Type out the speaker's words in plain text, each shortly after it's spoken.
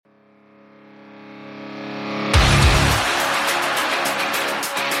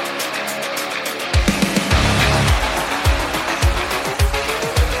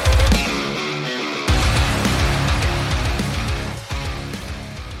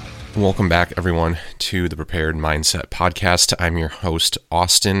Welcome back, everyone, to the Prepared Mindset Podcast. I'm your host,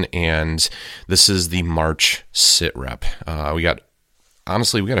 Austin, and this is the March SITREP. We got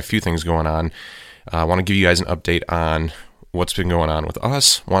a few things going on. I want to give you guys an update on what's been going on with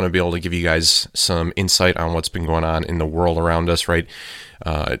us. Want to be able to give you guys some insight on what's been going on in the world around us, right?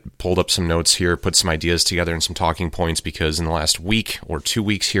 Pulled up some notes here, put some ideas together and some talking points, because in the last week or 2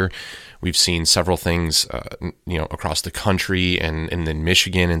 weeks here, we've seen several things, across the country and in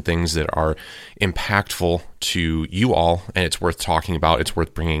Michigan, and things that are impactful to you all, and it's worth talking about. It's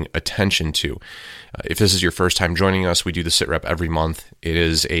worth bringing attention to. If this is your first time joining us, we do the SITREP every month. It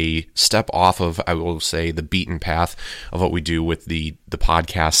is a step off of, I will say, the beaten path of what we do with the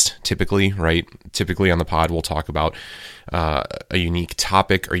podcast typically, right? Typically on the pod, we'll talk about a unique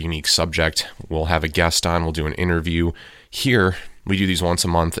topic or unique subject. We'll have a guest on, we'll do an interview. Here, we do these once a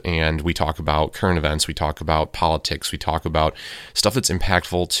month, and we talk about current events, we talk about politics, we talk about stuff that's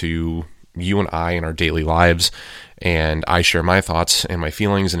impactful to you and I in our daily lives, and I share my thoughts and my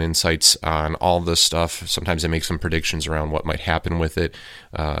feelings and insights on all of this stuff. Sometimes I make some predictions around what might happen with it,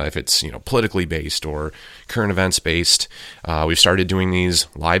 if it's politically based or current events based. We've started doing these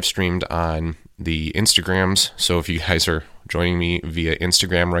live streamed on the Instagrams, so if you guys are joining me via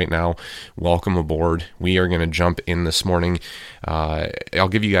Instagram right now, welcome aboard. We are going to jump in this morning. I'll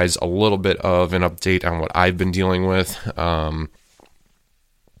give you guys a little bit of an update on what I've been dealing with.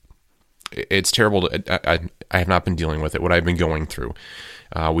 It's terrible. I have not been dealing with it, what I've been going through.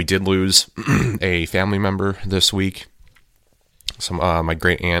 We did lose a family member this week. My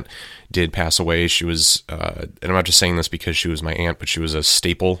great aunt did pass away. She was, and I'm not just saying this because she was my aunt, but she was a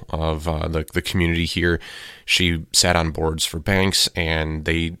staple of the community here. She sat on boards for banks, and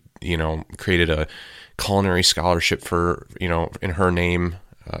they, created a culinary scholarship for, in her name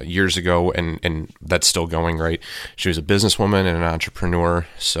years ago, and that's still going, right? She was a businesswoman and an entrepreneur,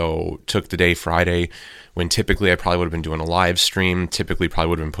 so took the day Friday, when typically I probably would have been doing a live stream, typically probably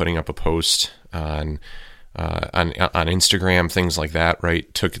would have been putting up a post on Instagram, things like that,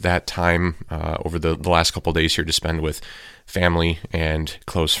 right? Took that time over the last couple of days here to spend with family and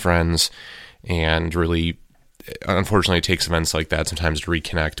close friends, and really, unfortunately, it takes events like that sometimes to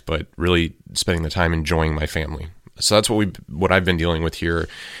reconnect, but really spending the time enjoying my family. So that's what I've been dealing with here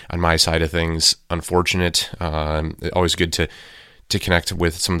on my side of things. Unfortunate. Always good to connect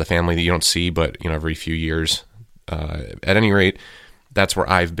with some of the family that you don't see, but every few years. At any rate, that's where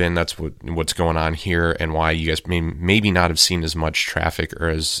I've been. That's what's going on here, and why you guys maybe not have seen as much traffic or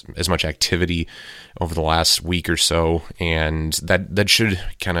as much activity over the last week or so. And that should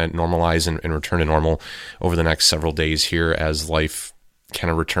kind of normalize and return to normal over the next several days here, as life kind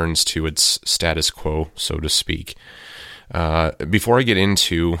of returns to its status quo, so to speak. Before I get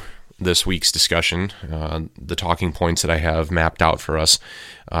into this week's discussion, the talking points that I have mapped out for us,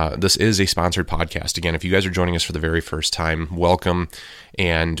 this is a sponsored podcast. Again, if you guys are joining us for the very first time, welcome.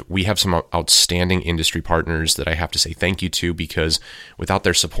 And we have some outstanding industry partners that I have to say thank you to, because without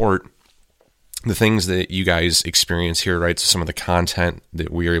their support, the things that you guys experience here, right? So some of the content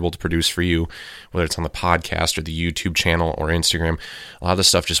that we are able to produce for you, whether it's on the podcast or the YouTube channel or Instagram, a lot of this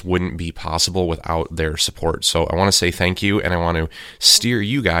stuff just wouldn't be possible without their support. So I want to say thank you, and I want to steer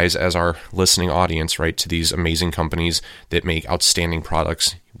you guys as our listening audience, right, to these amazing companies that make outstanding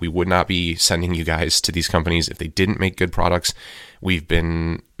products. We would not be sending you guys to these companies if they didn't make good products. We've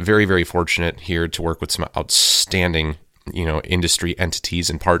been very, very fortunate here to work with some outstanding industry entities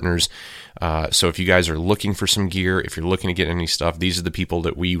and partners. So if you guys are looking for some gear, if you're looking to get any stuff, these are the people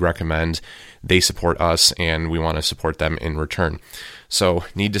that we recommend. They support us, and we want to support them in return. So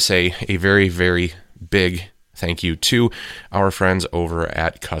need to say a very, very big thank you to our friends over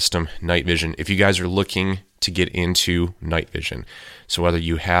at Custom Night Vision. If you guys are looking to get into night vision, so whether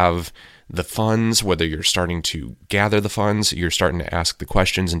you have the funds, whether you're starting to gather the funds, you're starting to ask the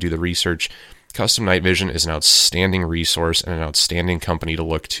questions and do the research, Custom Night Vision is an outstanding resource and an outstanding company to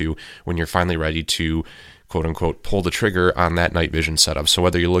look to when you're finally ready to, quote unquote, pull the trigger on that night vision setup. So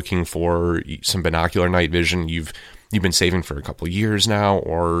whether you're looking for some binocular night vision you've been saving for a couple of years now,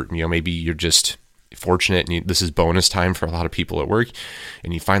 or maybe you're just fortunate and this is bonus time for a lot of people at work,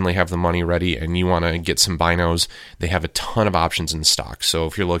 and you finally have the money ready and you want to get some binos, they have a ton of options in stock. So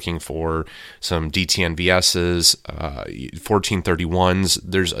if you're looking for some DTNVSs, 1431s,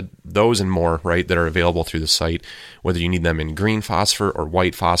 there's those and more, right, that are available through the site, whether you need them in green phosphor or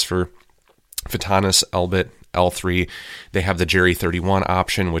white phosphor. Photonis, Elbit, L3. They have the Jerry 31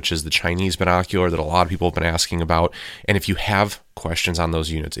 option, which is the Chinese binocular that a lot of people have been asking about. And if you have questions on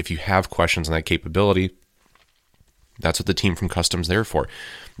those units, if you have questions on that capability, That's what the team from Custom's there for.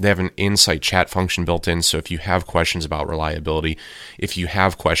 They have an insight chat function built in, so if you have questions about reliability, if you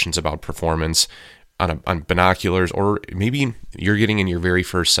have questions about performance on binoculars, or maybe you're getting in your very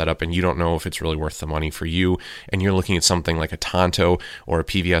first setup and you don't know if it's really worth the money for you, and you're looking at something like a Tonto or a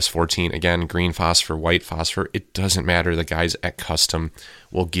PVS 14, again, green phosphor, white phosphor, it doesn't matter. The guys at Custom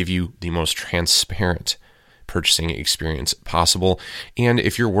will give you the most transparent purchasing experience possible. And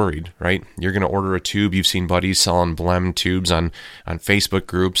if you're worried, right, you're going to order a tube. You've seen buddies selling blem tubes on Facebook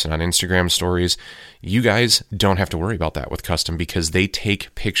groups and on Instagram stories. You guys don't have to worry about that with Custom, because they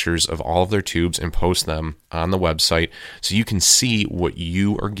take pictures of all of their tubes and post them on the website so you can see what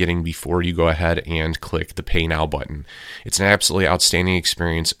you are getting before you go ahead and click the Pay Now button. It's an absolutely outstanding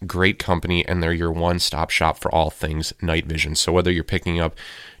experience, great company, and they're your one-stop shop for all things night vision. So whether you're picking up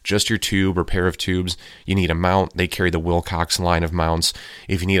just your tube or pair of tubes, you need a mount, they carry the Wilcox line of mounts.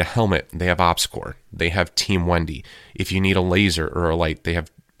 If you need a helmet, they have OpsCore. They have Team Wendy. If you need a laser or a light, they have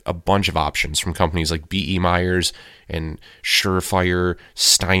a bunch of options from companies like B.E. Myers and Surefire,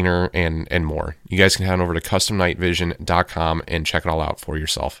 Steiner, and more. You guys can head on over to customnightvision.com and check it all out for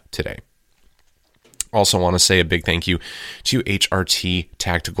yourself today. Also want to say a big thank you to HRT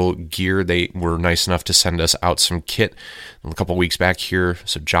Tactical Gear. They were nice enough to send us out some kit a couple weeks back here.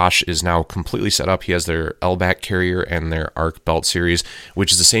 So Josh is now completely set up. He has their LBAC carrier and their ARC belt series,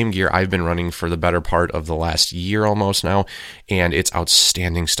 which is the same gear I've been running for the better part of the last year almost now. And it's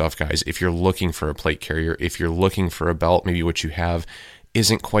outstanding stuff, guys. If you're looking for a plate carrier, if you're looking for a belt, maybe what you have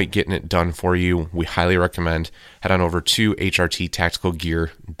isn't quite getting it done for you, we highly recommend head on over to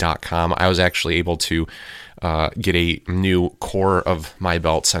hrttacticalgear.com. I was actually able to get a new core of my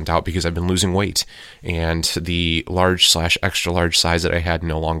belt sent out because I've been losing weight, and the large/extra large size that I had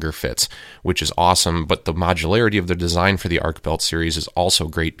no longer fits, which is awesome. But the modularity of the design for the ARC belt series is also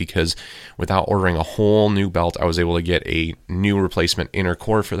great, because without ordering a whole new belt, I was able to get a new replacement inner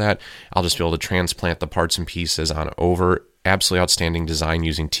core for that. I'll just be able to transplant the parts and pieces on over. Absolutely outstanding design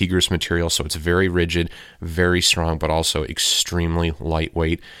using Tigris material, so it's very rigid, very strong, but also extremely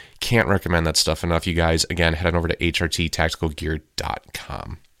lightweight. Can't recommend that stuff enough, you guys. Again, head on over to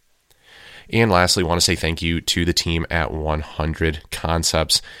hrttacticalgear.com. And lastly, want to say thank you to the team at 100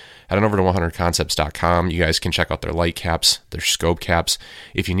 Concepts. Head on over to 100concepts.com. You guys can check out their light caps, their scope caps.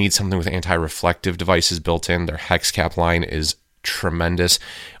 If you need something with anti-reflective devices built in, their hex cap line is tremendous.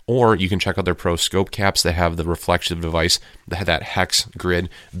 Or you can check out their Pro Scope caps that have the reflective device that had that hex grid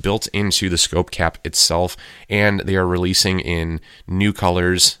built into the scope cap itself. And they are releasing in new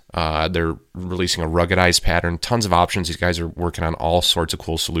colors. They're releasing a ruggedized pattern. Tons of options. These guys are working on all sorts of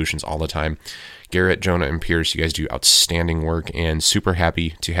cool solutions all the time. Garrett, Jonah, and Pierce, you guys do outstanding work, and super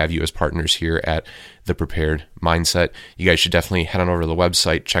happy to have you as partners here at The Prepared Mindset. You guys should definitely head on over to the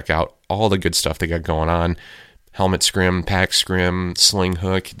website, check out all the good stuff they got going on. Helmet scrim, pack scrim, sling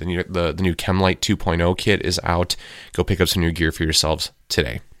hook, the new Chemlite 2.0 kit is out. Go pick up some new gear for yourselves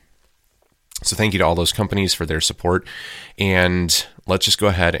today. So thank you to all those companies for their support. And let's just go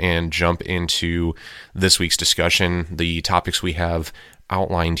ahead and jump into this week's discussion, the topics we have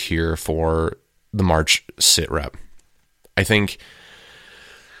outlined here for the March SITREP. I think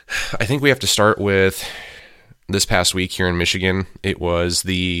we have to start with this past week here in Michigan. It was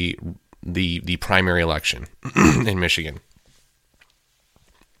the primary election in Michigan.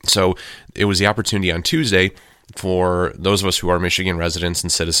 So it was the opportunity on Tuesday for those of us who are Michigan residents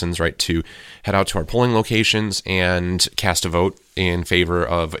and citizens, right, to head out to our polling locations and cast a vote in favor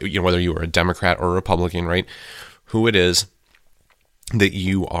of, whether you are a Democrat or a Republican, right, who it is that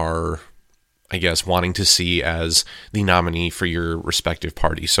you are, I guess, wanting to see as the nominee for your respective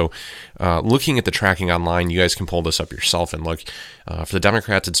party. So looking at the tracking online, you guys can pull this up yourself and look. For the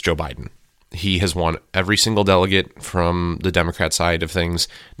Democrats, it's Joe Biden. He has won every single delegate from the Democrat side of things.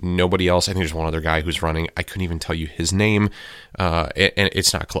 Nobody else. I think there's one other guy who's running. I couldn't even tell you his name. And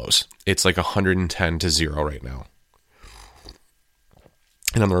it's not close. It's like 110-0 right now.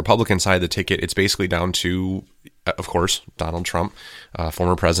 And on the Republican side of the ticket, it's basically down to, of course, Donald Trump,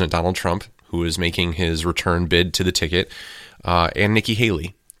 former President Donald Trump, who is making his return bid to the ticket, and Nikki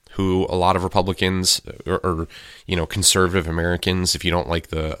Haley, who a lot of Republicans or conservative Americans, if you don't like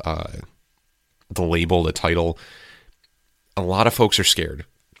the label, the title, a lot of folks are scared.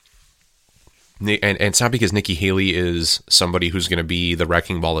 And it's not because Nikki Haley is somebody who's going to be the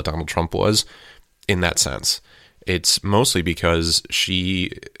wrecking ball that Donald Trump was in that sense. It's mostly because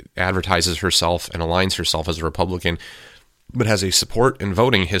she advertises herself and aligns herself as a Republican, but has a support and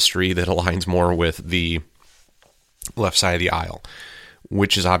voting history that aligns more with the left side of the aisle.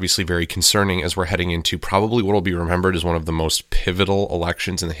 which is obviously very concerning as we're heading into probably what will be remembered as one of the most pivotal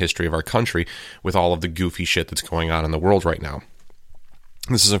elections in the history of our country, with all of the goofy shit that's going on in the world right now.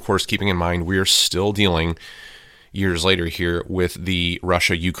 This is, of course, keeping in mind we are still dealing years later here with the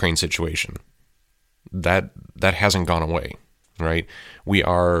Russia-Ukraine situation. That hasn't gone away, right? We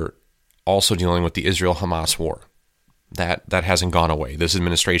are also dealing with the Israel-Hamas war. That hasn't gone away. This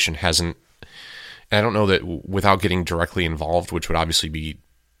administration hasn't. And I don't know that without getting directly involved, which would obviously be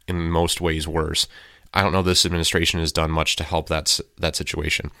in most ways worse, I don't know this administration has done much to help that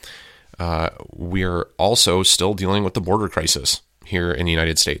situation. We're also still dealing with the border crisis here in the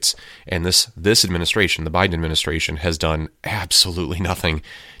United States. And this administration, the Biden administration, has done absolutely nothing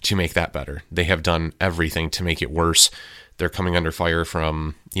to make that better. They have done everything to make it worse. They're coming under fire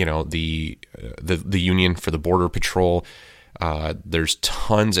from, the Union for the Border Patrol. There's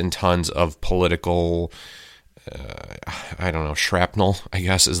tons and tons of political, shrapnel, I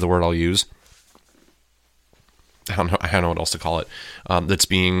guess is the word I'll use. I don't know what else to call it. That's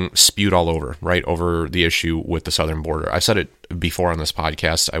being spewed all over, right, over the issue with the southern border. I've said it before on this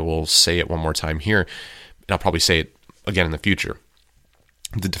podcast. I will say it one more time here, and I'll probably say it again in the future.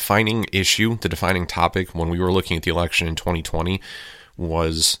 The defining issue, the defining topic when we were looking at the election in 2020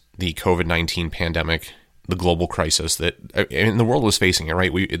 was the COVID-19 pandemic, the global crisis and the world was facing it,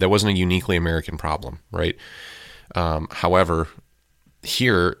 right? That wasn't a uniquely American problem, right? However,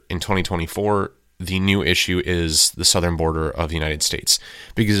 here in 2024, the new issue is the southern border of the United States,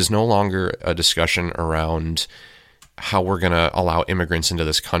 because it's no longer a discussion around how we're going to allow immigrants into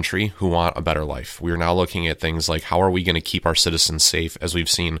this country who want a better life. We are now looking at things like, how are we going to keep our citizens safe, as we've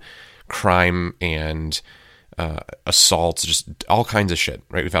seen crime and assaults, just all kinds of shit,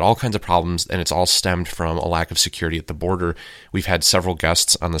 right? We've had all kinds of problems, and it's all stemmed from a lack of security at the border. We've had several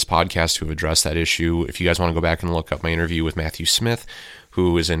guests on this podcast who have addressed that issue. If you guys want to go back and look up my interview with Matthew Smith,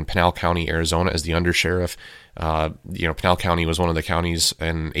 who is in Pinal County, Arizona, as the undersheriff. Pinal County was one of the counties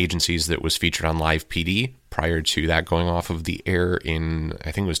and agencies that was featured on Live PD prior to that going off of the air in,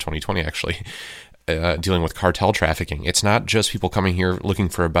 I think it was 2020 actually, dealing with cartel trafficking. It's not just people coming here looking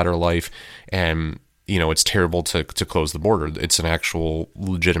for a better life and it's terrible to close the border. It's an actual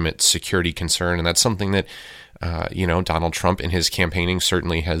legitimate security concern, and that's something that Donald Trump in his campaigning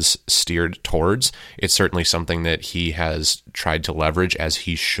certainly has steered towards. It's certainly something that he has tried to leverage, as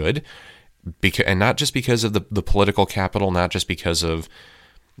he should, and not just because of the political capital, not just because of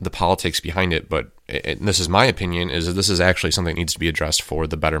the politics behind it, but this is my opinion, is that this is actually something that needs to be addressed for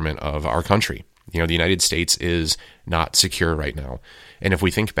the betterment of our country. The United States is not secure right now. And if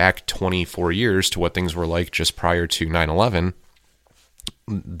we think back 24 years to what things were like just prior to 9/11,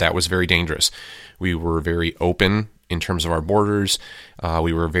 that was very dangerous. We were very open in terms of our borders.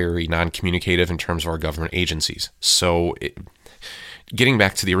 We were very non-communicative in terms of our government agencies. So getting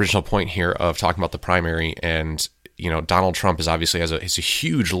back to the original point here of talking about the primary, and Donald Trump is obviously has a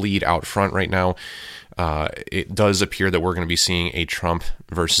huge lead out front right now. It does appear that we're going to be seeing a Trump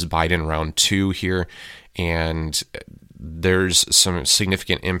versus Biden round 2 here, and there's some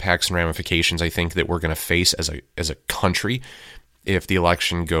significant impacts and ramifications I think that we're going to face as a country if the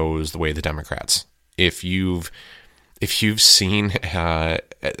election goes the way of the Democrats. If you've seen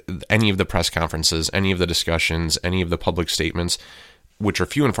any of the press conferences, any of the discussions, any of the public statements, which are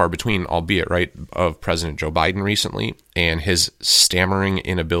few and far between, albeit, right, of President Joe Biden recently, and his stammering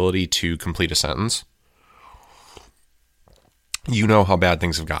inability to complete a sentence, you know how bad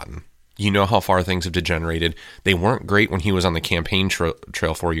things have gotten. You know how far things have degenerated. They weren't great when he was on the campaign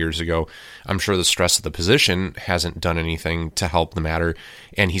trail 4 years ago. I'm sure the stress of the position hasn't done anything to help the matter.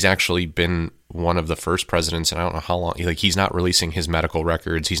 And he's actually been one of the first presidents, and I don't know how long, he's not releasing his medical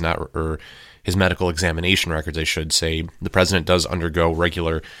records. Or his medical examination records, I should say. The president does undergo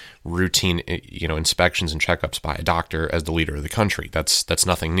regular routine, inspections and checkups by a doctor as the leader of the country. That's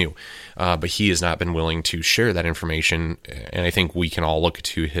nothing new. But he has not been willing to share that information. And I think we can all look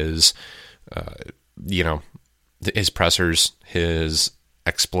to his, his pressers, his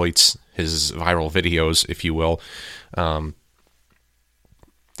exploits, his viral videos, if you will.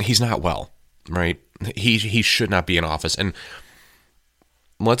 He's not well, right? He should not be in office. And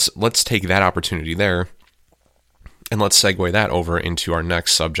let's take that opportunity there, and let's segue that over into our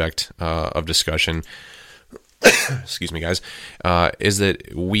next subject of discussion. Excuse me, guys. Is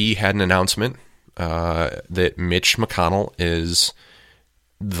that we had an announcement that Mitch McConnell is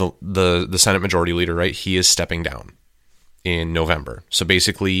the Senate Majority Leader, right? He is stepping down in November. So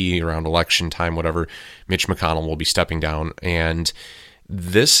basically, around election time, whatever, Mitch McConnell will be stepping down, and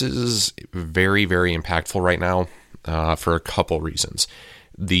this is very, very impactful right now for a couple reasons.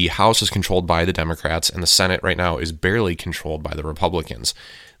 the House is controlled by the Democrats, and the Senate right now is barely controlled by the Republicans.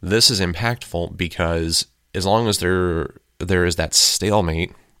 This is impactful because as long as there is that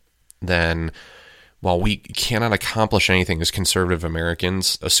stalemate, then while we cannot accomplish anything as conservative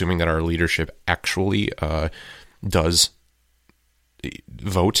Americans, assuming that our leadership actually does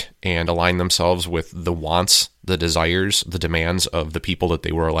vote and align themselves with the wants, the desires, the demands of the people that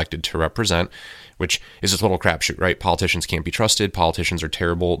they were elected to represent, which is a total crapshoot, right? Politicians can't be trusted. Politicians are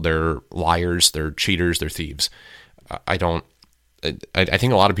terrible. They're liars. They're cheaters. They're thieves. I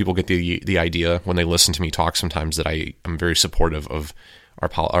think a lot of people get the idea when they listen to me talk sometimes that I am very supportive of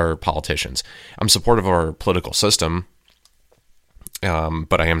our politicians. I'm supportive of our political system,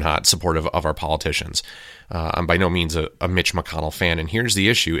 but I am not supportive of our politicians. I'm by no means a Mitch McConnell fan. And here's the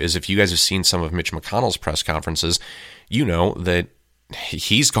issue is if you guys have seen some of Mitch McConnell's press conferences, you know that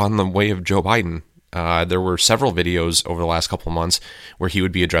he's gone the way of Joe Biden. There were several videos over the last couple of months where he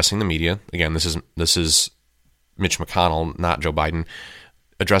would be addressing the media. Again, this is Mitch McConnell, not Joe Biden,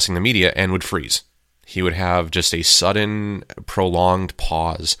 addressing the media and would freeze. He would have just a sudden, prolonged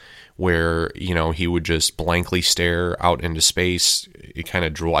pause where, he would just blankly stare out into space, kind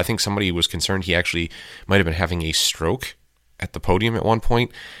of drool. I think somebody was concerned he actually might have been having a stroke at the podium at one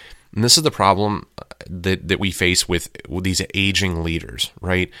point. And this is the problem that we face with these aging leaders,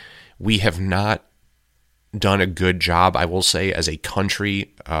 right? We have not done a good job, I will say, as a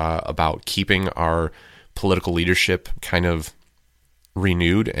country about keeping our political leadership kind of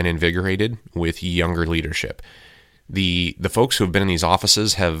renewed and invigorated with younger leadership. The folks who have been in these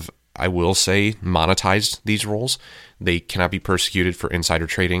offices have, I will say, monetized these roles. They cannot be persecuted for insider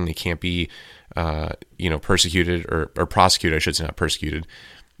trading. They can't be, persecuted or prosecuted. I should say, not persecuted.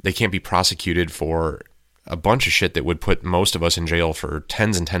 They can't be prosecuted for a bunch of shit that would put most of us in jail for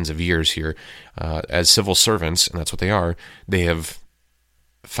tens and tens of years here. As civil servants, and that's what they are, they have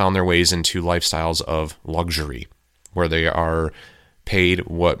found their ways into lifestyles of luxury, where they are paid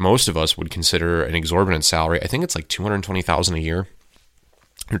what most of us would consider an exorbitant salary. I think it's like $220,000 a year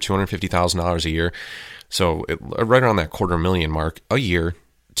or $250,000 a year. So right around that $250,000 mark a year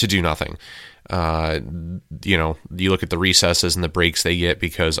to do nothing. You look at the recesses and the breaks they get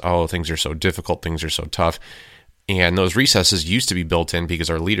because, things are so difficult, things are so tough. And those recesses used to be built in because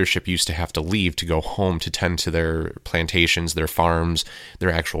our leadership used to have to leave to go home to tend to their plantations, their farms,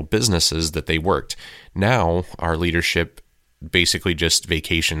 their actual businesses that they worked. Now our leadership basically just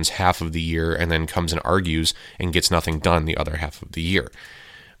vacations half of the year and then comes and argues and gets nothing done the other half of the year.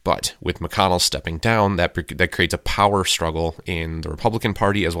 But with McConnell stepping down, that creates a power struggle in the Republican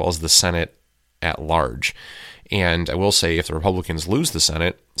Party as well as the Senate at large. And I will say, if the Republicans lose the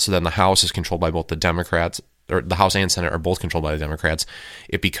Senate, so then the House is controlled by both the Democrats, or the House and Senate are both controlled by the Democrats,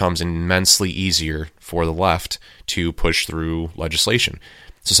 it becomes immensely easier for the left to push through legislation.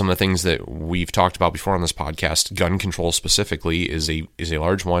 So some of the things that we've talked about before on this podcast, gun control specifically, is a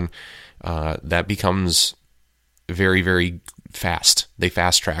large one that becomes very, very fast. They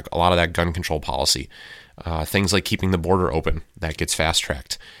fast track a lot of that gun control policy. Things like keeping the border open, that gets fast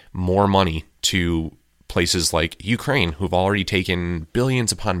tracked. More money to places like Ukraine, who've already taken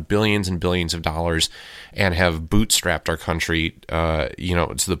billions upon billions and billions of dollars and have bootstrapped our country, to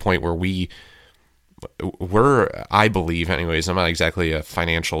the point where we're, I believe anyways, I'm not exactly a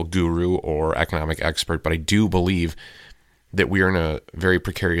financial guru or economic expert, but I do believe that we are in a very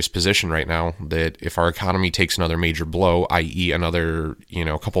precarious position right now, that if our economy takes another major blow, i.e. another,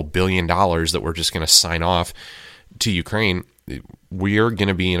 couple $1 billion that we're just going to sign off to Ukraine, we are going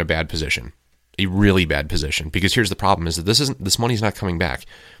to be in a bad position, a really bad position. Because here's the problem: is that this money's not coming back.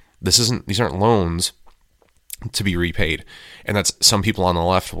 These aren't loans to be repaid. And that's, some people on the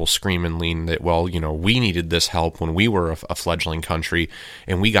left will scream and lean that, we needed this help when we were a fledgling country,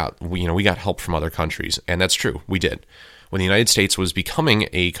 and we got help from other countries. And that's true, we did. When the United States was becoming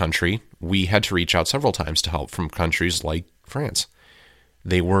a country, we had to reach out several times to help from countries like France.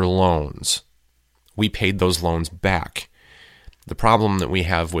 They were loans. We paid those loans back. The problem that we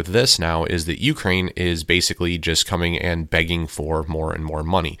have with this now is that Ukraine is basically just coming and begging for more and more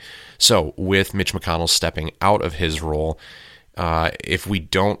money. So with Mitch McConnell stepping out of his role, if we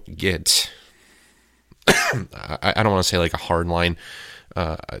don't get, I don't want to say like a hardline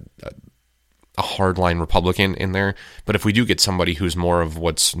Republican in there, but if we do get somebody who's more of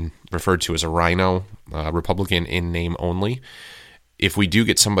what's referred to as a rhino Republican in name only, if we do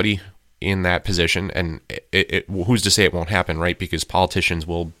get somebody in that position, and who's to say it won't happen, right? Because politicians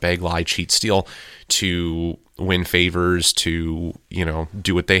will beg, lie, cheat, steal to win favors, to,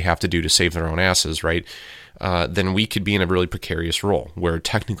 do what they have to do to save their own asses, right? Then we could be in a really precarious role where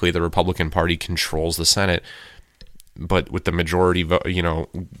technically the Republican Party controls the Senate. but with the majority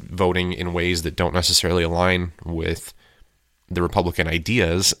voting in ways that don't necessarily align with the Republican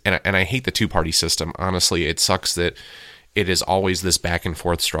ideas. And I hate the two-party system. Honestly, it sucks that it is always this back and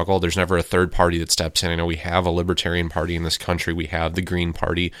forth struggle. There's never a third party that steps in. I know we have a Libertarian Party in this country. We have the Green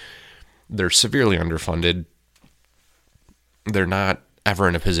Party. They're severely underfunded. They're not ever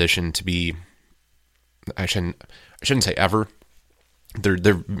in a position to be, I shouldn't say ever.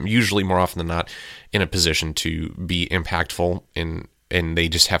 They're usually more often than not in a position to be impactful, and they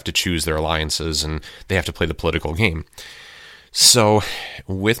just have to choose their alliances, and they have to play the political game. So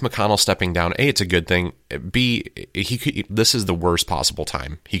with McConnell stepping down, A, it's a good thing. B, this is the worst possible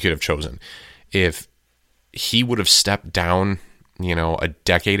time he could have chosen. If he would have stepped down, a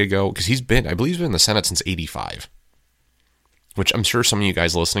decade ago, because I believe he's been in the Senate since 85, which I'm sure some of you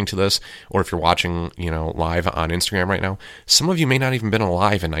guys listening to this, or if you're watching, live on Instagram right now, some of you may not even been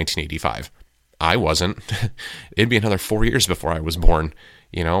alive in 1985. I wasn't. It'd be another 4 years before I was born,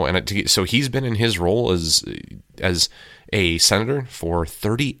 so he's been in his role as a senator for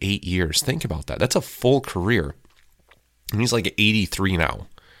 38 years. Think about that. That's a full career. And he's like 83 now.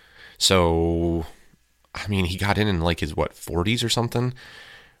 So, I mean, he got in like his, 40s or something,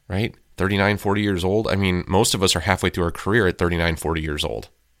 right? 39, 40 years old. I mean, most of us are halfway through our career at 39, 40 years old.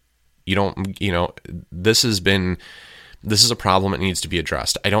 This is a problem that needs to be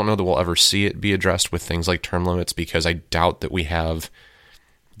addressed. I don't know that we'll ever see it be addressed with things like term limits, because I doubt that we have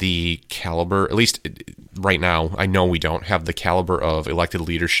the caliber, at least right now, I know we don't have the caliber of elected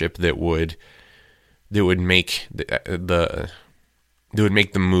leadership that would make the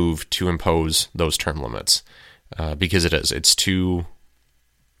move to impose those term limits, because it's too,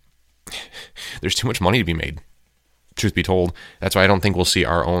 there's too much money to be made. Truth be told, that's why I don't think we'll see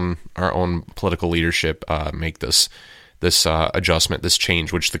our own political leadership make this adjustment, this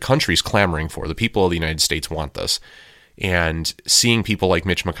change, which the country's clamoring for. The people of the United States want this. And seeing people like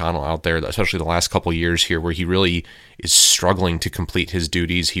Mitch McConnell out there, especially the last couple of years here, where he really is struggling to complete his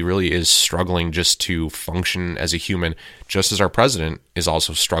duties, he really is struggling just to function as a human, just as our president is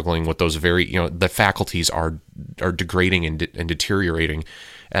also struggling with those very, the faculties are degrading and deteriorating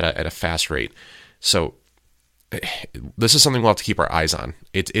at a fast rate. So this is something we'll have to keep our eyes on.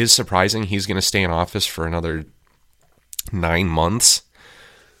 It is surprising he's going to stay in office for another 9 months.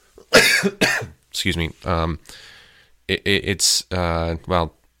 Excuse me. It's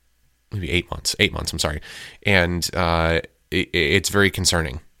maybe 8 months. 8 months. I'm sorry, and it's very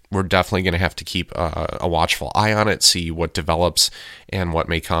concerning. We're definitely going to have to keep a watchful eye on it, see what develops and what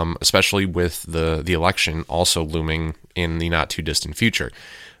may come, especially with the election also looming in the not too distant future.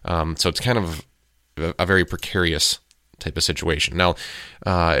 So it's kind of a very precarious type of situation. Now,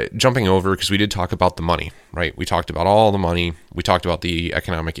 jumping over, because we did talk about the money, right? We talked about all the money. We talked about the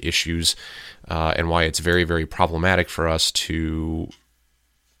economic issues and why it's very, very problematic for us to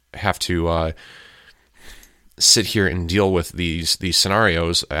have to sit here and deal with these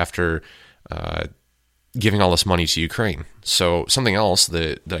scenarios after giving all this money to Ukraine. So something else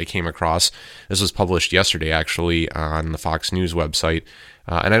that I came across, this was published yesterday actually on the Fox News website,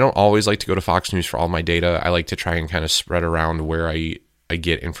 and I don't always like to go to Fox News for all my data. I like to try and kind of spread around where I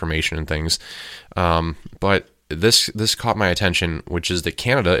get information and things. But this caught my attention, which is that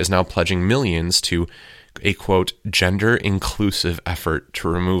Canada is now pledging millions to a, quote, gender-inclusive effort to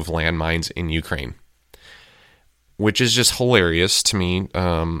remove landmines in Ukraine, which is just hilarious to me.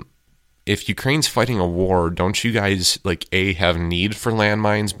 If Ukraine's fighting a war, don't you guys, A, have need for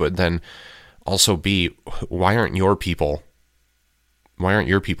landmines, but then also B, why aren't your people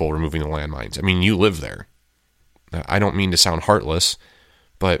removing the landmines? I mean, you live there. I don't mean to sound heartless,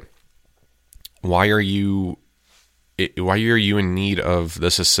 but why are you in need of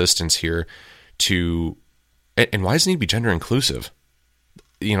this assistance here and why does it need to be gender inclusive?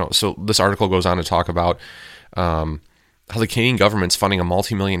 So this article goes on to talk about how the Canadian government's funding a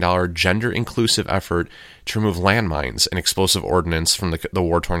multi-million-dollar gender-inclusive effort to remove landmines and explosive ordnance from the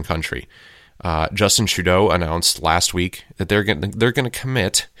war-torn country. Justin Trudeau announced last week that they're going to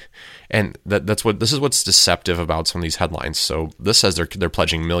commit, and this is what's deceptive about some of these headlines. So this says they're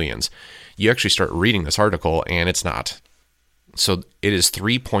pledging millions. You actually start reading this article, and it's not. So it is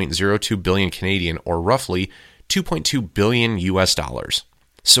 3.02 billion Canadian, or roughly 2.2 billion US dollars.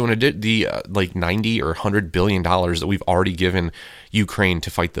 So in the 90 or 100 billion dollars that we've already given Ukraine to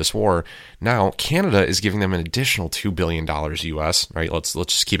fight this war, now Canada is giving them an additional $2 billion US, right? Let's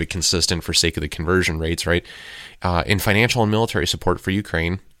just keep it consistent for sake of the conversion rates, right? In financial and military support for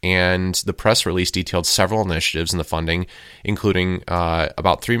Ukraine. And the press release detailed several initiatives in the funding, including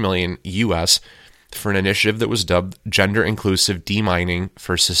about $3 million US for an initiative that was dubbed Gender Inclusive Demining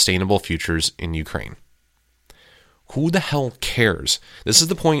for Sustainable Futures in Ukraine. Who the hell cares? This is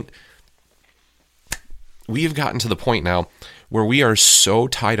the point. We have gotten to the point now where we are so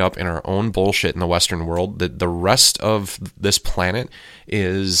tied up in our own bullshit in the Western world that the rest of this planet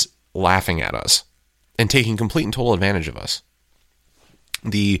is laughing at us and taking complete and total advantage of us.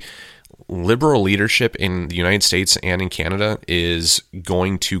 The liberal leadership in the United States and in Canada is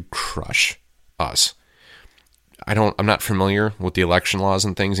going to crush us. I'm not familiar with the election laws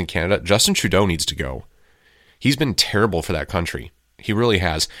and things in Canada. Justin Trudeau needs to go. He's been terrible for that country. He really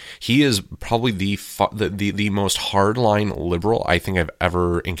has. He is probably the most hardline liberal I think I've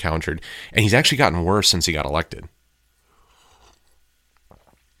ever encountered. And he's actually gotten worse since he got elected.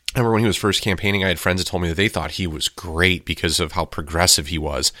 I remember when he was first campaigning, I had friends that told me that they thought he was great because of how progressive he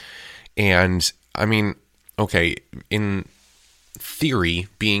was. And I mean, okay, in theory,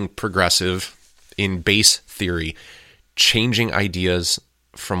 being progressive, in base theory, changing ideas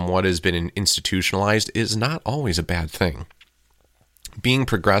from what has been institutionalized is not always a bad thing. Being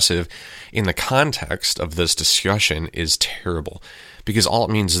progressive in the context of this discussion is terrible because all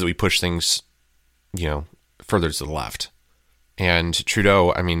it means is that we push things, further to the left. And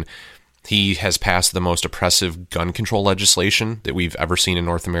Trudeau, I mean, he has passed the most oppressive gun control legislation that we've ever seen in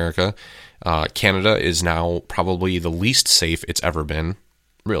North America. Canada is now probably the least safe it's ever been.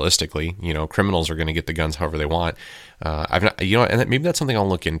 Realistically, criminals are going to get the guns however they want. And maybe that's something I'll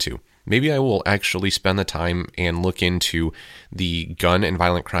look into. Maybe I will actually spend the time and look into the gun and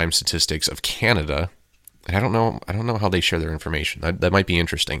violent crime statistics of Canada. And I don't know how they share their information. That might be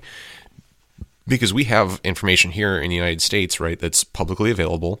interesting. Because we have information here in the United States, right, that's publicly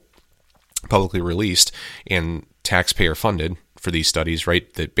available, publicly released, and taxpayer funded for these studies,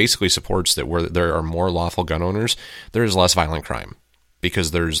 right, that basically supports that where there are more lawful gun owners, there is less violent crime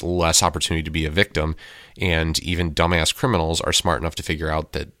because there's less opportunity to be a victim, and even dumbass criminals are smart enough to figure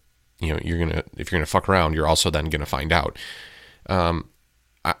out that, if you're gonna fuck around, you're also then gonna find out.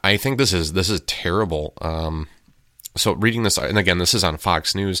 I think this is terrible. So reading this, and again, this is on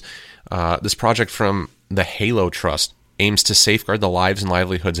Fox News, this project from the Halo Trust aims to safeguard the lives and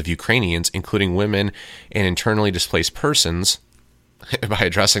livelihoods of Ukrainians, including women and internally displaced persons, by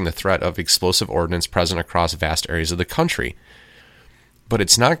addressing the threat of explosive ordnance present across vast areas of the country. But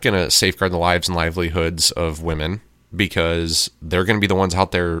it's not going to safeguard the lives and livelihoods of women because they're going to be the ones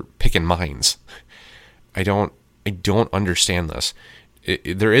out there picking mines. I don't understand this.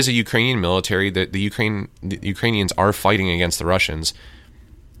 There is a Ukrainian military that the Ukrainians are fighting against the Russians.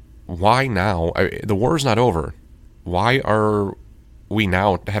 Why now? The war is not over. Why are we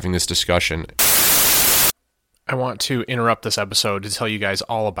now having this discussion? I want to interrupt this episode to tell you guys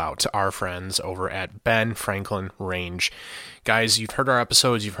all about our friends over at Ben Franklin Range. Guys, you've heard our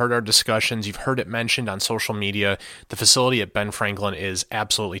episodes, you've heard our discussions, you've heard it mentioned on social media. The facility at Ben Franklin is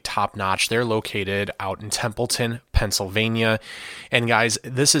absolutely top-notch. They're located out in Templeton, Pennsylvania. And guys,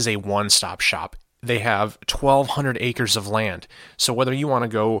 this is a one-stop shop. They have 1,200 acres of land. So whether you want to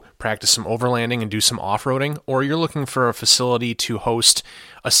go practice some overlanding and do some off-roading, or you're looking for a facility to host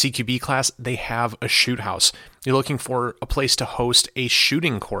a CQB class, they have a shoot house. You're looking for a place to host a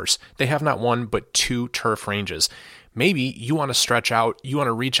shooting course. They have not one, but 2 turf ranges. Maybe you want to stretch out, you want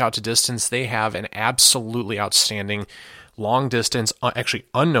to reach out to distance. They have an absolutely outstanding long distance, actually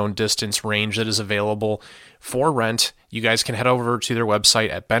unknown distance range that is available for rent. You guys can head over to their website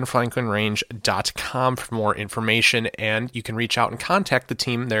at benfranklinrange.com for more information, and you can reach out and contact the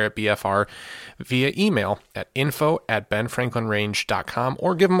team there at BFR via email at info@benfranklinrange.com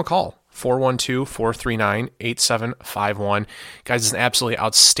or give them a call, 412-439-8751. Guys, it's an absolutely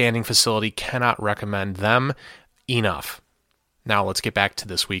outstanding facility. Cannot recommend them enough. Now let's get back to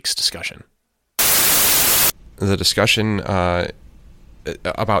this week's discussion. The discussion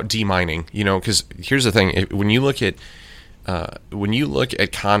about demining, because here's the thing: when you look at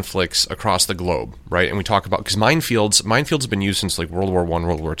conflicts across the globe, right, and we talk about, because minefields have been used since like World War I,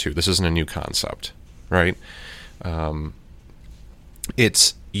 World War II. This isn't a new concept, right?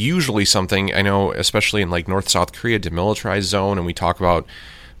 It's usually something, I know, especially in like North-South Korea, demilitarized zone, and we talk about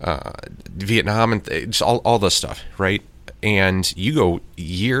Vietnam and just all this stuff, right? And you go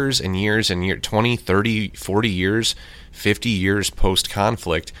years and years and years, 20, 30, 40 years, 50 years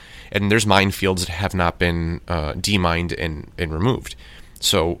post-conflict, and there's minefields that have not been demined and removed.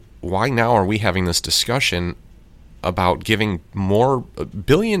 So why now are we having this discussion about giving more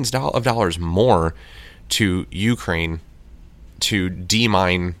billions of dollars more to Ukraine to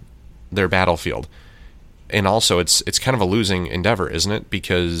demine their battlefield? And also, it's kind of a losing endeavor, isn't it?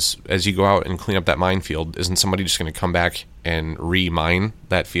 Because as you go out and clean up that minefield, isn't somebody just going to come back and re-mine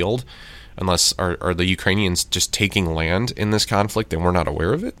that field? Unless, are the Ukrainians just taking land in this conflict and we're not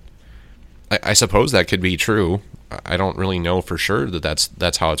aware of it? I suppose that could be true. I don't really know for sure that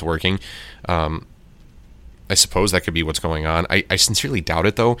that's how it's working. I suppose that could be what's going on. I sincerely doubt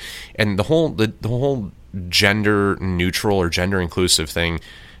it, though. And the whole gender neutral or gender inclusive thing,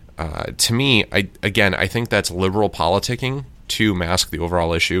 to me, I think that's liberal politicking to mask the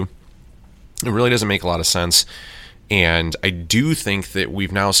overall issue. It really doesn't make a lot of sense. And I do think that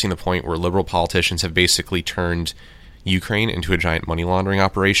we've now seen the point where liberal politicians have basically turned Ukraine into a giant money laundering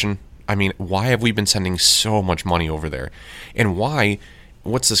operation. I mean, why have we been sending so much money over there? And why,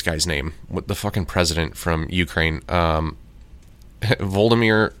 what's this guy's name? What, the fucking president from Ukraine? Volodymyr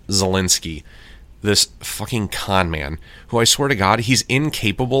Zelensky. This fucking con man, who I swear to God, he's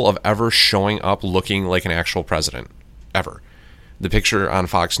incapable of ever showing up looking like an actual president. Ever. The picture on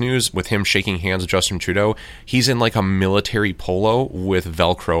Fox News with him shaking hands with Justin Trudeau, he's in like a military polo with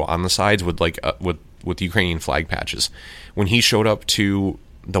Velcro on the sides with like with Ukrainian flag patches. When he showed up to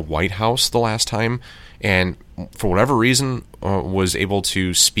the White House the last time, and for whatever reason was able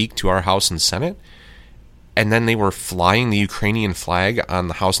to speak to our House and Senate, and then they were flying the Ukrainian flag on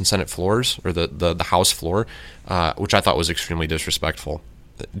the House and Senate floors, or the House floor, which I thought was extremely disrespectful.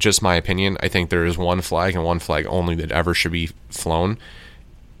 Just my opinion. I think there is one flag and one flag only that ever should be flown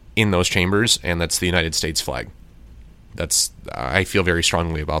in those chambers, and that's the United States flag. I feel very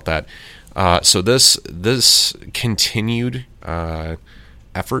strongly about that. So this continued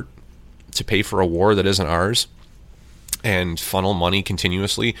effort to pay for a war that isn't ours and funnel money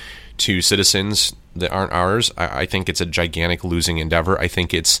continuously to citizens that aren't ours, I think it's a gigantic losing endeavor. I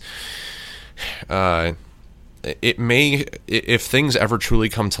think it's it may, if things ever truly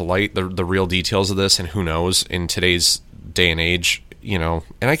come to light, the real details of this, and who knows, in today's day and age, and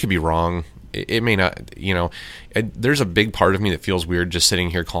I could be wrong. It may not, there's a big part of me that feels weird just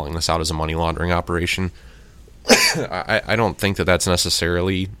sitting here calling this out as a money laundering operation. I don't think that that's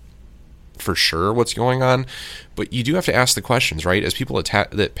necessarily for sure what's going on, but you do have to ask the questions, right? As people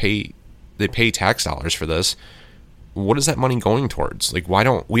that pay tax dollars for this, what is that money going towards? Like,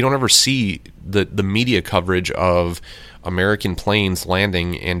 we don't ever see the media coverage of American planes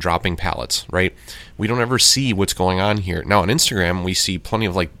landing and dropping pallets, right? We don't ever see what's going on here. Now on Instagram, we see plenty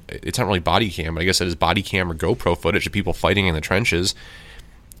of, like, it's not really body cam, but I guess it is body cam or GoPro footage of people fighting in the trenches.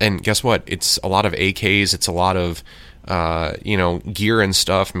 And guess what? It's a lot of AKs. It's a lot of, gear and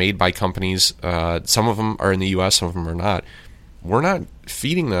stuff made by companies. Some of them are in the U.S., some of them are not. We're not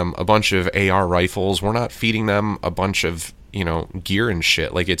feeding them a bunch of AR rifles. We're not feeding them a bunch of, gear and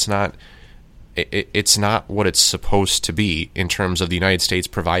shit. Like, it's not what it's supposed to be in terms of the United States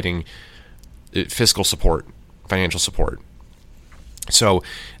providing fiscal support, financial support. So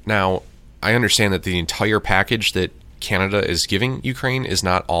now I understand that the entire package that Canada is giving Ukraine is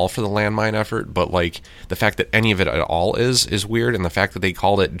not all for the landmine effort, but like the fact that any of it at all is weird, and the fact that they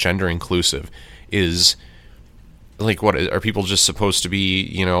called it gender inclusive is like, what are people just supposed to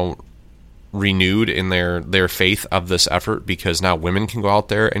be, renewed in their faith of this effort because now women can go out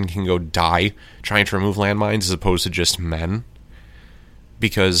there and can go die trying to remove landmines as opposed to just men?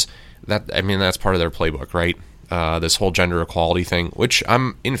 Because that's part of their playbook, right? This whole gender equality thing, which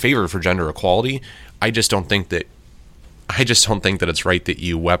I'm in favor for gender equality. I just don't think that it's right that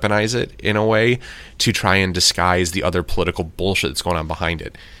you weaponize it in a way to try and disguise the other political bullshit that's going on behind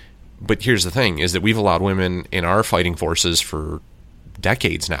it. But here's the thing, is that we've allowed women in our fighting forces for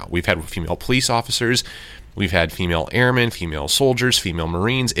decades now. We've had female police officers, we've had female airmen, female soldiers, female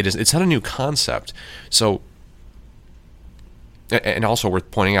Marines. It's not a new concept. So, and also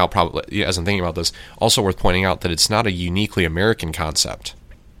worth pointing out, probably as I'm thinking about this, also worth pointing out that it's not a uniquely American concept.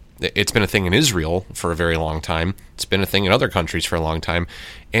 It's been a thing in Israel for a very long time. It's been a thing in other countries for a long time.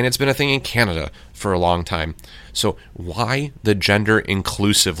 And it's been a thing in Canada for a long time. So why the gender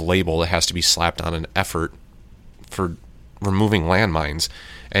inclusive label that has to be slapped on an effort for removing landmines?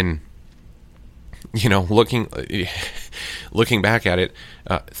 And, looking back at it,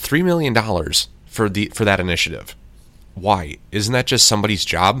 $3 million for that initiative. Why? Isn't that just somebody's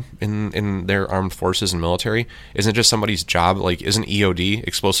job in their armed forces and military? Isn't it just somebody's job? Like, isn't EOD,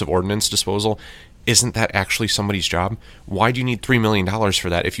 explosive ordnance disposal, isn't that actually somebody's job? Why do you need $3 million for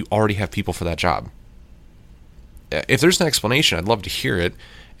that if you already have people for that job? If there's an explanation, I'd love to hear it.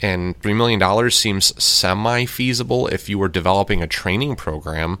 And $3 million seems semi-feasible if you were developing a training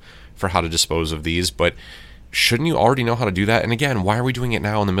program for how to dispose of these, but shouldn't you already know how to do that? And again, why are we doing it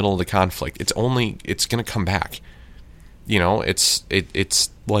now in the middle of the conflict? It's going to come back. It's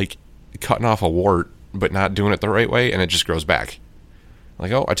like cutting off a wart, but not doing it the right way, and it just grows back.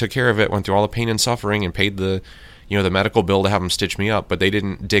 Like, oh, I took care of it, went through all the pain and suffering, and paid the medical bill to have them stitch me up, but they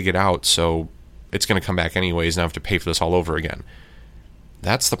didn't dig it out, so it's going to come back anyways, and I have to pay for this all over again.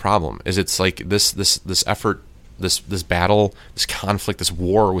 That's the problem. Is it's like this effort this battle, this conflict, this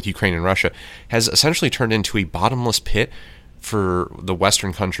war with Ukraine and Russia has essentially turned into a bottomless pit for the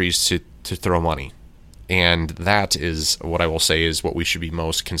Western countries to throw money. And that is what I will say is what we should be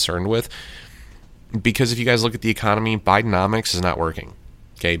most concerned with. Because if you guys look at the economy, Bidenomics is not working.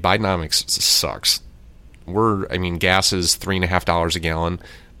 Okay, Bidenomics sucks. Gas is $3.50 a gallon.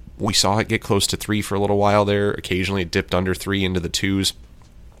 We saw it get close to $3 for a little while there. Occasionally it dipped under $3 into the $2s.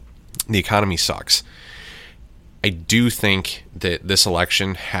 The economy sucks. I do think that this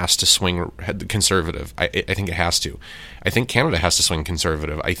election has to swing conservative. I think it has to. I think Canada has to swing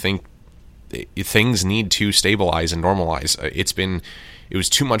conservative. I think things need to stabilize and normalize. It was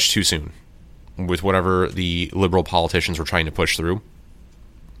too much too soon with whatever the liberal politicians were trying to push through.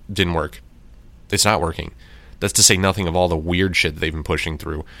 Didn't work. It's not working. That's to say nothing of all the weird shit that they've been pushing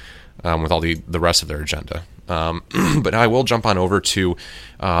through with all the rest of their agenda. But I will jump on over to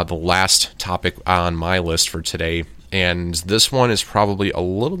the last topic on my list for today, and this one is probably a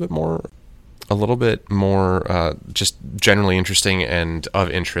little bit more just generally interesting and of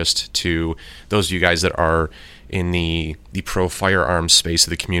interest to those of you guys that are in the pro firearms space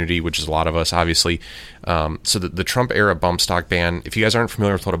of the community, which is a lot of us, obviously. So the Trump era bump stock ban, if you guys aren't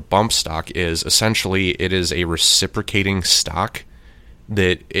familiar with what a bump stock is, essentially it is a reciprocating stock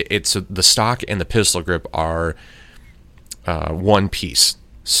that it's the stock and the pistol grip are one piece.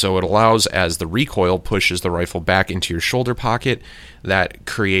 So it allows, as the recoil pushes the rifle back into your shoulder pocket, that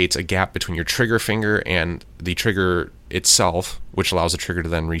creates a gap between your trigger finger and the trigger itself, which allows the trigger to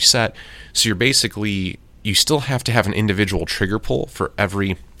then reset. So you still have to have an individual trigger pull for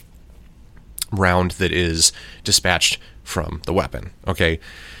every round that is dispatched from the weapon. Okay.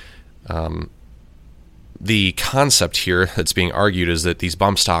 The concept here that's being argued is that these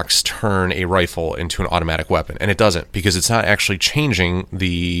bump stocks turn a rifle into an automatic weapon, and it doesn't, because it's not actually changing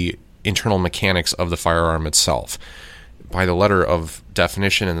the internal mechanics of the firearm itself. By the letter of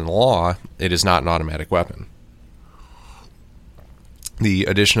definition in the law, it is not an automatic weapon. The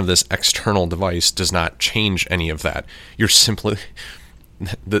addition of this external device does not change any of that. You're simply...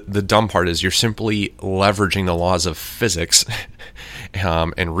 The dumb part is you're simply leveraging the laws of physics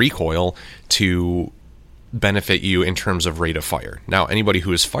and recoil to benefit you in terms of rate of fire. Now, anybody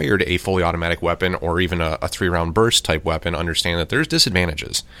who has fired a fully automatic weapon or even a 3-round burst type weapon understand that there's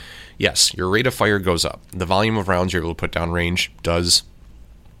disadvantages. Yes, your rate of fire goes up. The volume of rounds you're able to put down range does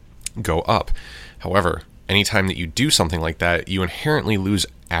go up. However, anytime that you do something like that, you inherently lose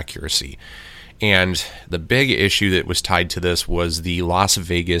accuracy. And the big issue that was tied to this was the Las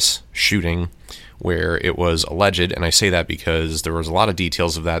Vegas shooting, where it was alleged, and I say that because there was a lot of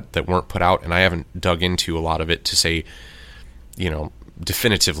details of that weren't put out, and I haven't dug into a lot of it to say,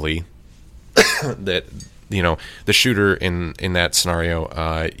 definitively that, the shooter in that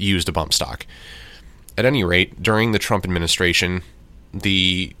scenario used a bump stock. At any rate, during the Trump administration,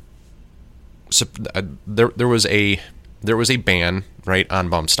 there was a ban, right, on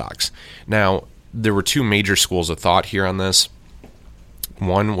bump stocks. Now, there were two major schools of thought here on this.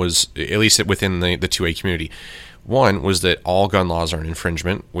 One was, at least within the 2A community, one was that all gun laws are an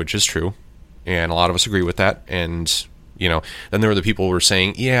infringement, which is true, and a lot of us agree with that. And, then there were the people who were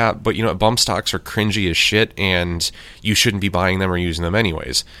saying, yeah, but, bump stocks are cringy as shit, and you shouldn't be buying them or using them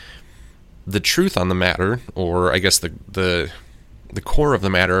anyways. The truth on the matter, or I guess the core of the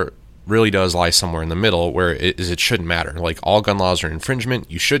matter, really does lie somewhere in the middle, where it shouldn't matter. Like, all gun laws are an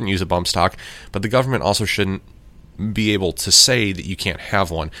infringement, you shouldn't use a bump stock, but the government also shouldn't be able to say that you can't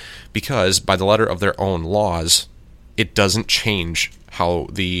have one, because by the letter of their own laws, it doesn't change how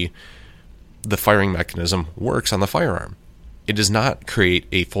the firing mechanism works on the firearm. It does not create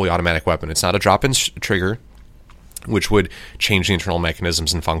a fully automatic weapon. It's not a drop-in trigger, which would change the internal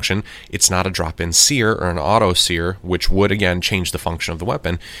mechanisms and function. It's not a drop-in sear or an auto sear, which would again change the function of the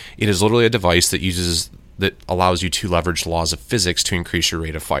weapon. It is literally a device that allows you to leverage the laws of physics to increase your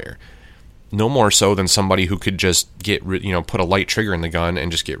rate of fire. No more so than somebody who could just put a light trigger in the gun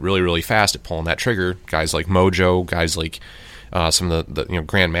and just get really, really fast at pulling that trigger. Guys like Mojo, guys like some of the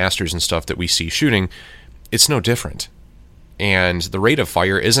grandmasters and stuff that we see shooting. It's no different. And the rate of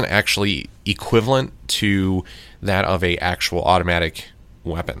fire isn't actually equivalent to that of a actual automatic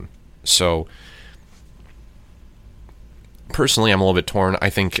weapon. So personally, I'm a little bit torn. I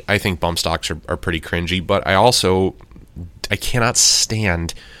think bump stocks are pretty cringy, but I cannot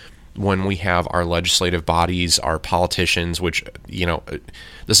stand when we have our legislative bodies, our politicians, which,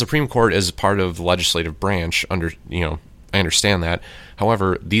 the Supreme Court is part of the legislative branch I understand that.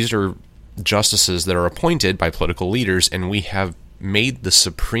 However, these are justices that are appointed by political leaders, and we have made the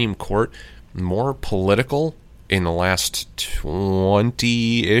Supreme Court more political in the last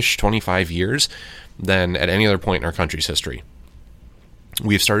 20-ish, 25 years than at any other point in our country's history.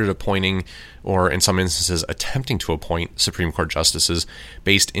 We've started appointing, or in some instances attempting to appoint, Supreme Court justices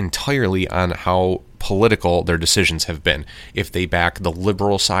based entirely on how political their decisions have been. If they back the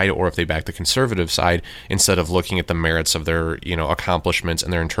liberal side or if they back the conservative side, instead of looking at the merits of their, accomplishments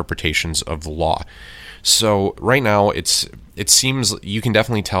and their interpretations of the law. So right now, it seems you can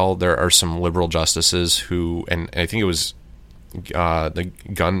definitely tell there are some liberal justices who, and I think it was the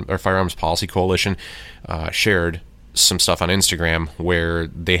Gun or Firearms Policy Coalition shared some stuff on Instagram where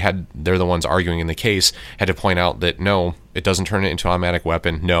they're the ones arguing in the case, had to point out that no, it doesn't turn it into an automatic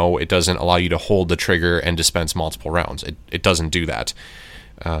weapon. No, it doesn't allow you to hold the trigger and dispense multiple rounds. It doesn't do that.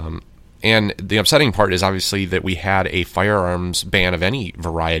 And the upsetting part is obviously that we had a firearms ban of any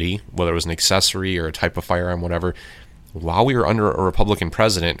variety, whether it was an accessory or a type of firearm, whatever, while we were under a Republican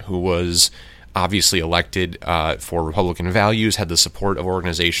president who was obviously elected for Republican values, had the support of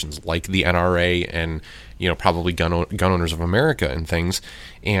organizations like the NRA and probably Gun Owners of America and things,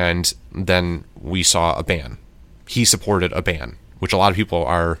 and then we saw a ban. He supported a ban, which a lot of people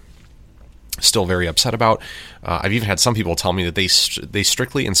are still very upset about. I've even had some people tell me that they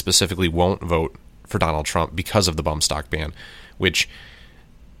strictly and specifically won't vote for Donald Trump because of the bump stock ban, which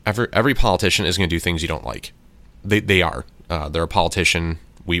every politician is going to do things you don't like. They are. They're a politician.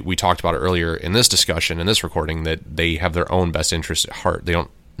 We talked about it earlier in this discussion, in this recording, that they have their own best interest at heart. They don't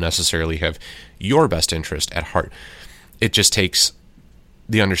necessarily have your best interest at heart. It just takes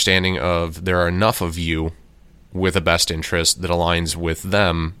the understanding of there are enough of you with a best interest that aligns with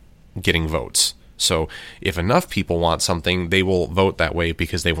them getting votes. So if enough people want something, they will vote that way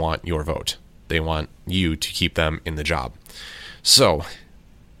because they want your vote. They want you to keep them in the job. So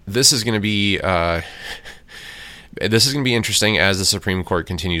this is going to be interesting as the Supreme Court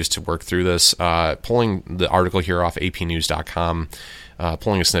continues to work through this. Pulling the article here off apnews.com,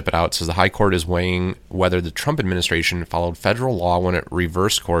 pulling a snippet out, says the High Court is weighing whether the Trump administration followed federal law when it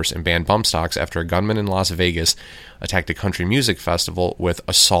reversed course and banned bump stocks after a gunman in Las Vegas attacked a country music festival with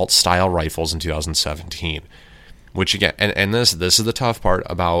assault-style rifles in 2017. Which again, and this is the tough part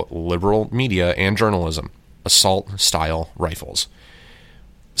about liberal media and journalism: assault-style rifles.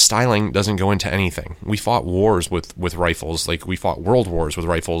 Styling doesn't go into anything. We fought wars with rifles, like we fought world wars with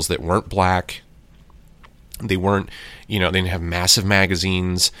rifles that weren't black. They weren't, they didn't have massive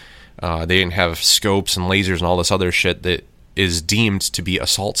magazines. They didn't have scopes and lasers and all this other shit that is deemed to be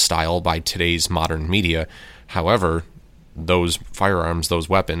assault style by today's modern media. However, those firearms, those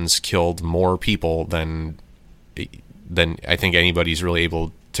weapons killed more people than I think anybody's really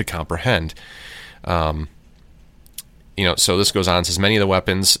able to comprehend. So this goes on, says many of the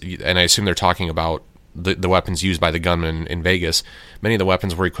weapons, and I assume they're talking about the weapons used by the gunman in Vegas, many of the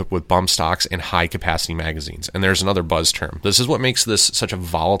weapons were equipped with bump stocks and high-capacity magazines. And there's another buzz term. This is what makes this such a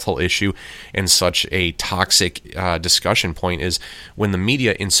volatile issue and such a toxic discussion point, is when the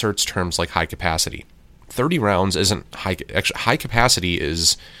media inserts terms like high-capacity. 30 rounds isn't high. Actually, high-capacity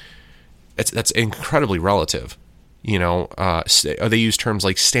that's incredibly relative. They use terms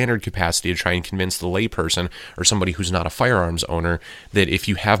like standard capacity to try and convince the layperson or somebody who's not a firearms owner that if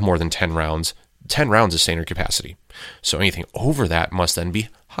you have more than 10 rounds is standard capacity. So anything over that must then be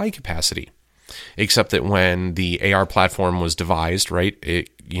high capacity. Except that when the AR platform was devised, right,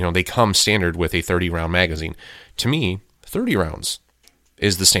 they come standard with a 30-round magazine. To me, 30 rounds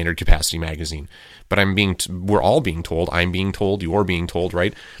is the standard capacity magazine. But we're all being told, I'm being told, you're being told,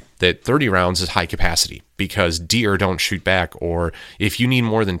 right, that 30 rounds is high capacity because deer don't shoot back, or if you need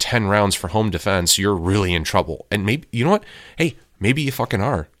more than 10 rounds for home defense, you're really in trouble. And maybe, you know what? Hey, maybe you fucking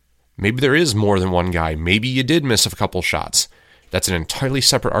are. Maybe there is more than one guy. Maybe you did miss a couple shots. That's an entirely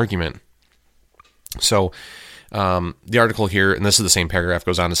separate argument. So the article here, and this is the same paragraph,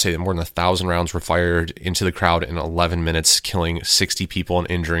 goes on to say that more than 1,000 rounds were fired into the crowd in 11 minutes, killing 60 people and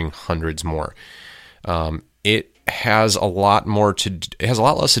injuring hundreds more. It has a lot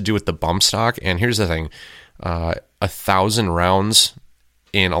less to do with the bump stock. And here's the thing: 1,000 rounds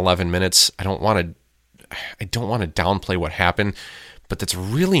in 11 minutes. I don't want to downplay what happened, but that's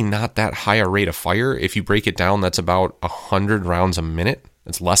really not that high a rate of fire. If you break it down, that's about 100 rounds a minute.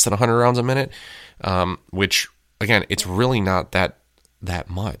 It's less than 100 rounds a minute, which again, it's really not that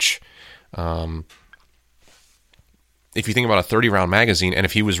much. If you think about a 30-round magazine, and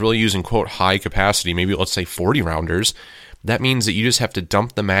if he was really using, quote, high capacity, maybe let's say 40 rounders, that means that you just have to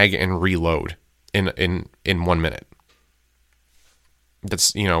dump the mag and reload in 1 minute.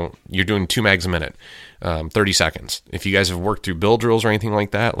 That's, you're doing 2 mags a minute, 30 seconds. If you guys have worked through build drills or anything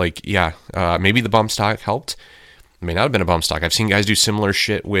like that, maybe the bump stock helped. It may not have been a bump stock. I've seen guys do similar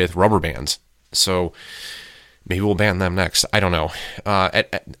shit with rubber bands. So Maybe we'll ban them next. I don't know.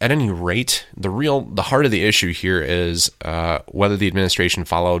 At any rate, the heart of the issue here is whether the administration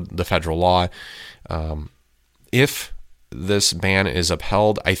followed the federal law. If this ban is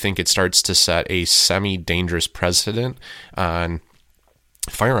upheld, I think it starts to set a semi-dangerous precedent on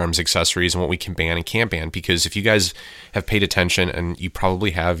firearms accessories and what we can ban and can't ban. Because if you guys have paid attention, and you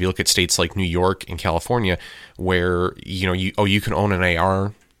probably have, you look at states like New York and California, where you can own an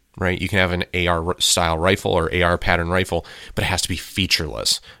AR, right? You can have an AR style rifle or AR pattern rifle, but it has to be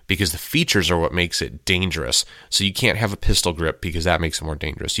featureless, because the features are what makes it dangerous. So you can't have a pistol grip, because that makes it more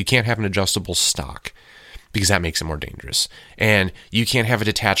dangerous. You can't have an adjustable stock, because that makes it more dangerous. And you can't have a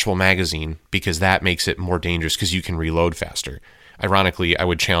detachable magazine, because that makes it more dangerous, because you can reload faster. Ironically, I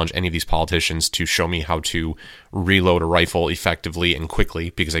would challenge any of these politicians to show me how to reload a rifle effectively and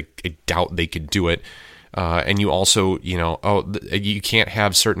quickly, because I doubt they could do it. And you also, you can't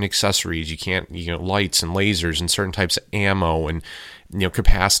have certain accessories. You can't, lights and lasers and certain types of ammo and,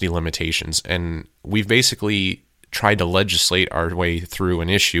 capacity limitations. And we've basically tried to legislate our way through an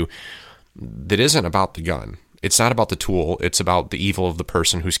issue that isn't about the gun. It's not about the tool. It's about the evil of the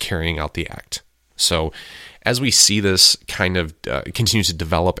person who's carrying out the act. So as we see this kind of continue to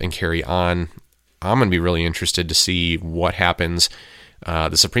develop and carry on, I'm going to be really interested to see what happens.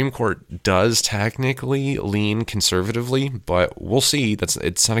 The Supreme Court does technically lean conservatively, but we'll see.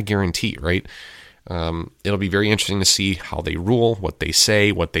 It's not a guarantee, right? It'll be very interesting to see how they rule, what they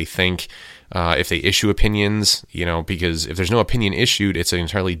say, what they think, if they issue opinions, because if there's no opinion issued, it's an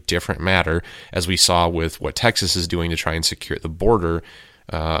entirely different matter, as we saw with what Texas is doing to try and secure the border,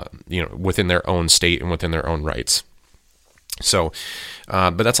 within their own state and within their own rights. So,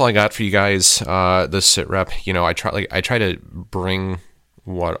 but that's all I got for you guys. The SITREP, I try to bring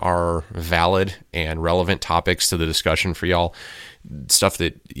what are valid and relevant topics to the discussion for y'all. Stuff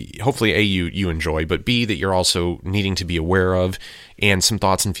that hopefully A, you enjoy, but B, that you're also needing to be aware of, and some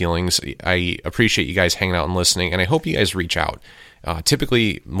thoughts and feelings. I appreciate you guys hanging out and listening, and I hope you guys reach out.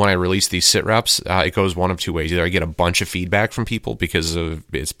 Typically, when I release these SITREPs, it goes one of two ways. Either I get a bunch of feedback from people because of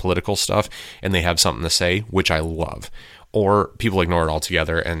its political stuff, and they have something to say, which I love, or people ignore it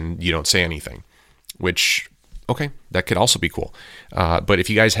altogether and you don't say anything, which, okay, that could also be cool. But if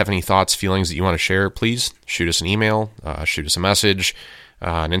you guys have any thoughts, feelings that you want to share, please shoot us an email, shoot us a message,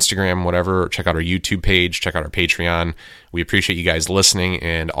 on Instagram, whatever. Check out our YouTube page, check out our Patreon. We appreciate you guys listening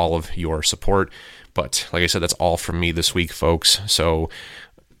and all of your support. But like I said, that's all from me this week, folks. So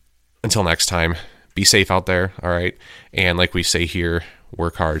until next time, be safe out there, all right? And like we say here,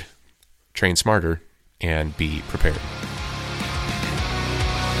 work hard, train smarter, and be prepared.